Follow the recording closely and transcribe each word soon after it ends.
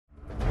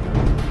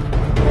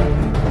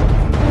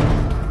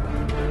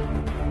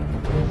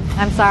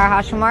I'm Sarah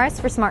Hashimoris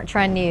for Smart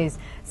Trend News.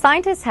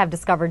 Scientists have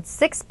discovered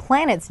 6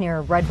 planets near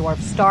a red dwarf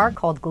star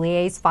called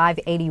Gliese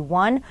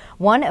 581,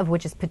 one of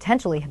which is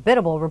potentially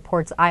habitable,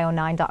 reports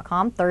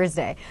io9.com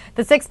Thursday.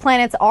 The 6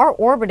 planets are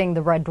orbiting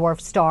the red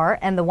dwarf star,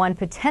 and the one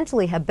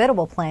potentially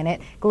habitable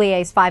planet,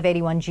 Gliese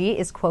 581g,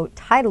 is, quote,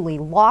 tidally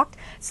locked,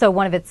 so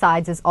one of its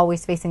sides is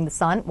always facing the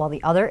sun, while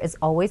the other is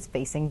always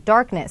facing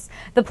darkness.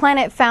 The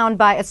planet, found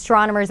by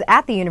astronomers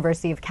at the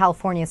University of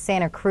California,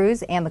 Santa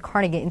Cruz and the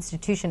Carnegie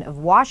Institution of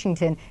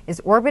Washington, is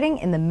orbiting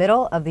in the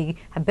middle of the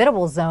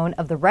habitable zone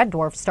of the red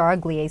dwarf star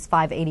Gliese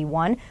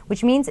 581,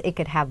 which means it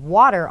could have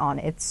water on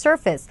its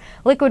surface.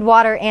 Liquid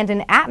water and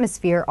an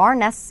atmosphere are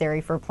necessary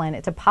for a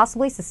planet to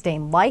possibly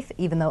sustain life,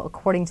 even though,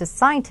 according to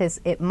scientists,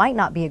 it might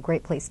not be a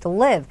great place to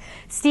live.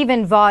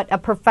 Stephen Vogt, a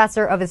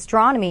professor of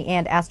astronomy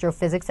and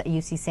astrophysics at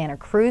UC Santa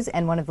Cruz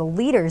and one of the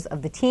leaders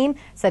of the team,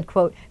 said,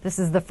 quote, "This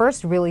is the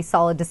first really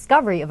solid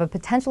discovery of a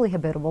potentially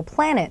habitable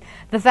planet.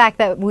 The fact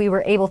that we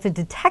were able to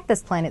detect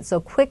this planet so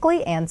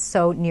quickly and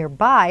so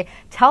nearby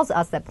tells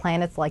us that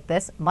planets like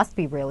this must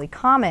be really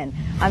common."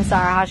 I'm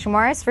Sarah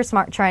Hashimoris for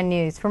Smart Trend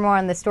News. For more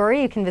on this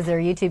story, you can visit our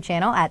YouTube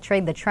channel at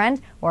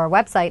TradeTheTrend or our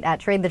website at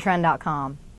TradeTheTrend.com.